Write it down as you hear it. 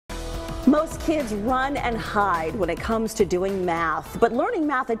Most kids run and hide when it comes to doing math, but learning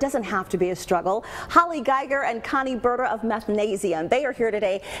math, it doesn't have to be a struggle. Holly Geiger and Connie Berta of Mathnasium, they are here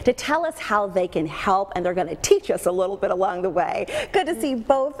today to tell us how they can help, and they're going to teach us a little bit along the way. Good to see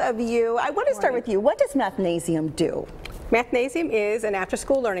both of you. I want to start with you. What does Mathnasium do? Mathnasium is an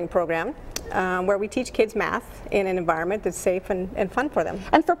after-school learning program where we teach kids math in an environment that's safe and fun for them.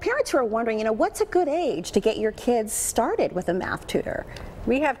 And for parents who are wondering, what's a good age to get your kids started with a math tutor?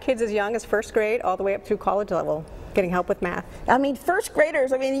 We have kids as young as first grade all the way up through college level getting help with math. I mean, first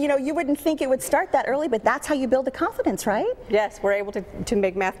graders, you wouldn't think it would start that early, but that's how you build the confidence, right? Yes, we're able to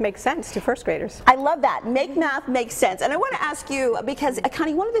make math make sense to first graders. I love that. Make math make sense. And I want to ask you, because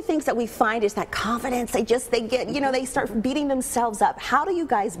Connie, one of the things that we find is that confidence, they get, they start beating themselves up. How do you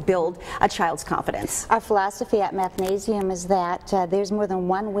guys build a child's confidence? Our philosophy at Mathnasium is that there's more than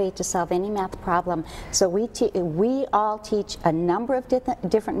one way to solve any math problem. So we all teach a number of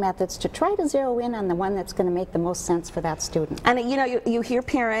different methods to try to zero in on the one that's going to make the most sense for that student. And you hear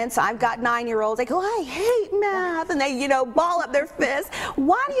parents, I've got 9-year-olds, they go, I hate math, and they ball up their fists.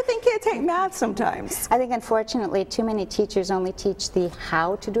 Why do you think kids hate math sometimes? I think unfortunately too many teachers only teach the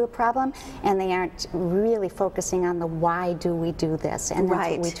how to do a problem, and they aren't really focusing on the why do we do this, and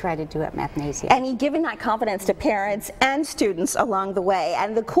that's what we try to do at Mathnasium. And you're giving that confidence to parents and students along the way.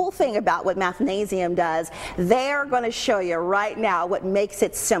 And the cool thing about what Mathnasium does, they're going to show you right now what makes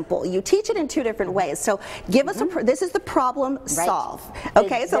it simple. You teach it in two different ways. So give us this is the problem solve.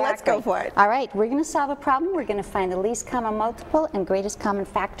 Okay, so let's go for it. All right, we're going to solve a problem. We're going to find the least common multiple and greatest common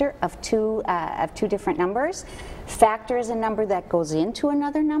factor of two different numbers. Factor is a number that goes into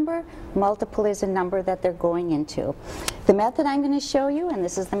another number. Multiple is a number that they're going into. The method I'm going to show you, and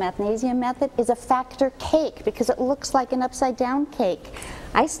this is the Mathnasium method, is a factor cake because it looks like an upside down cake.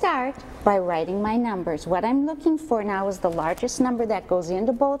 I start by writing my numbers. What I'm looking for now is the largest number that goes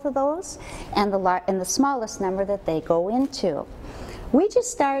into both of those and the smallest number that they go into. We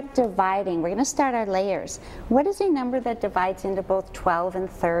just start dividing. We're going to start our layers. What is a number that divides into both 12 and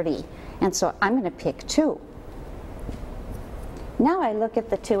 30? And so I'm going to pick 2. Now I look at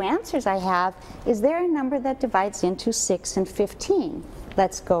the two answers I have. Is there a number that divides into 6 and 15?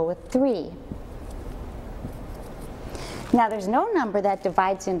 Let's go with 3. Now there's no number that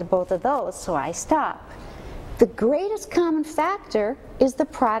divides into both of those, so I stop. The greatest common factor is the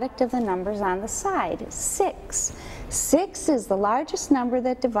product of the numbers on the side, 6. 6 is the largest number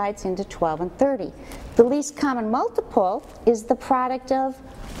that divides into 12 and 30. The least common multiple is the product of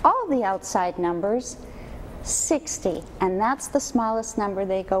all the outside numbers, 60, and that's the smallest number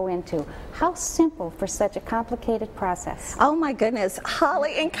they go into. How simple for such a complicated process. Oh my goodness,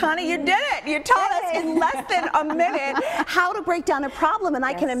 Holly and Connie, you did it! You taught us in less than a minute how to break down a problem, and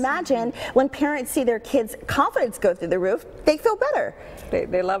I can imagine when parents see their kids' confidence go through the roof, they feel better.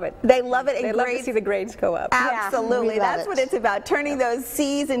 They love it. They love it. They love to see the grades go up. Absolutely. That's what it's about, turning those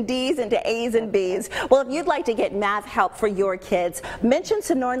C's and D's into A's and B's. Well, if you'd like to get math help for your kids, mention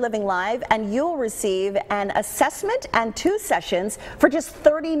Sonoran Living Live and you'll receive an assessment and 2 sessions for just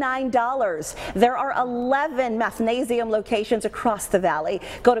 $39. There are 11 Mathnasium locations across the valley.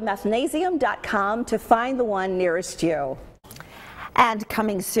 Go to mathnasium.com to find the one nearest you. And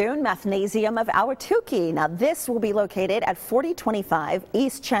coming soon, Mathnasium of Ahwatukee. Now this will be located at 4025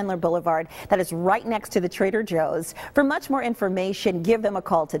 East Chandler Boulevard. That is right next to the Trader Joe's. For much more information, give them a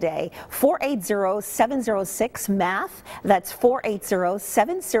call today. 480-706-MATH. That's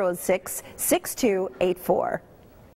 480-706-6284.